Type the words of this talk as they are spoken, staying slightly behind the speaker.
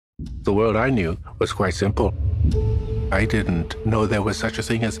The world I knew was quite simple. I didn't know there was such a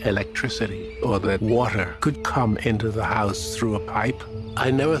thing as electricity or that water could come into the house through a pipe. I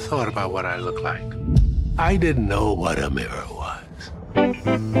never thought about what I looked like. I didn't know what a mirror was.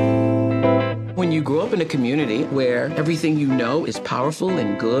 When you grow up in a community where everything you know is powerful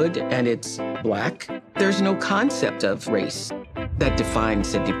and good and it's Black, there's no concept of race that defines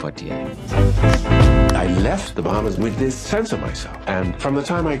Sidney Poitier. I left the Bahamas with this sense of myself. And from the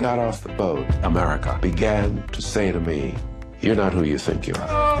time I got off the boat, America began to say to me, "You're not who you think you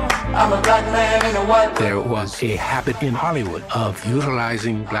are." I'm a black man in a white. There was a habit in Hollywood of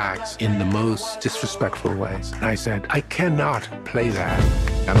utilizing Blacks in the most disrespectful ways. And I said, I cannot play that.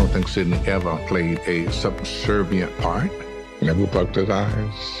 I don't think Sidney ever played a subservient part. Never bucked his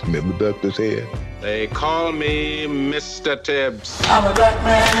eyes, never ducked his head. They call me Mr. Tibbs. I'm a black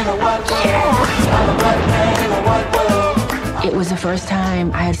man in a white world. I'm a black man in a white world. It was the first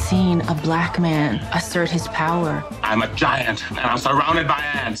time I had seen a Black man assert his power. I'm a giant, and I'm surrounded by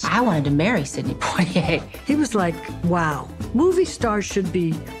ants. I wanted to marry Sidney Poitier. He was like, wow. Movie stars should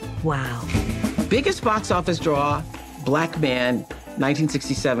be wow. Biggest box office draw, Black man,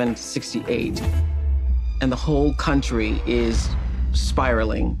 1967-68. And the whole country is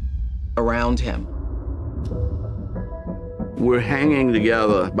spiraling around him. We're hanging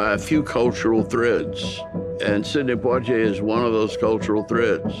together by a few cultural threads, and Sidney Poitier is one of those cultural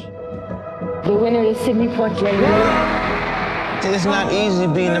threads. The winner is Sidney Poitier. It's not easy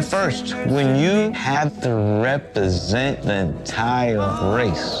being the first when you have to represent the entire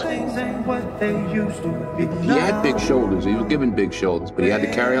race. He had big shoulders. He was given big shoulders, but he had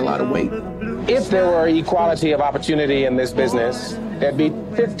to carry a lot of weight. If there were equality of opportunity in this business, there'd be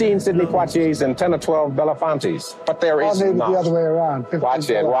 15 Sidney Poitiers and 10 or 12 Belafontes. But there is not. The other way around. Watch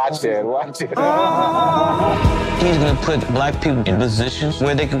it, watch it, watch it. He's going to put Black people in positions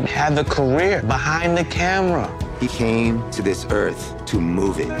where they can have a career behind the camera. He came to this earth to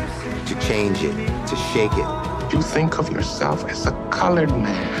move it, to change it, to shake it. You think of yourself as a colored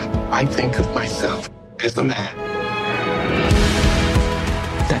man. I think of myself as the man.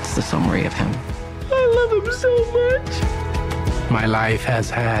 That's the summary of him. I love him so much. My life has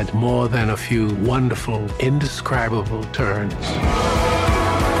had more than a few wonderful, indescribable turns.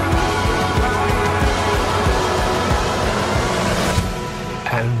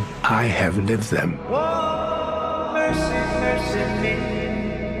 And I have lived them. Mercy, mercy me.